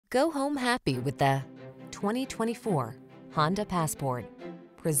Go home happy with the 2024 Honda Passport.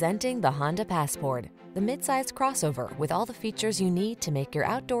 Presenting the Honda Passport, the midsize crossover with all the features you need to make your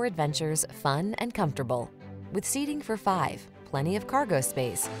outdoor adventures fun and comfortable. With seating for 5, plenty of cargo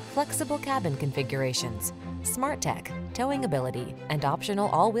space, flexible cabin configurations, smart tech, towing ability, and optional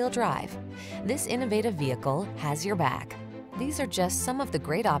all-wheel drive, this innovative vehicle has your back. These are just some of the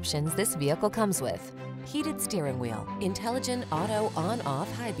great options this vehicle comes with: heated steering wheel, intelligent auto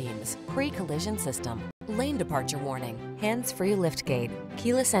on-off high beams, pre-collision system, lane departure warning, hands-free liftgate,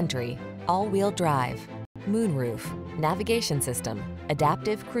 keyless entry, all-wheel drive, moonroof, navigation system,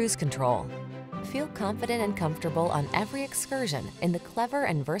 adaptive cruise control. Feel confident and comfortable on every excursion in the clever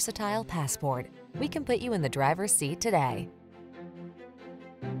and versatile Passport. We can put you in the driver's seat today.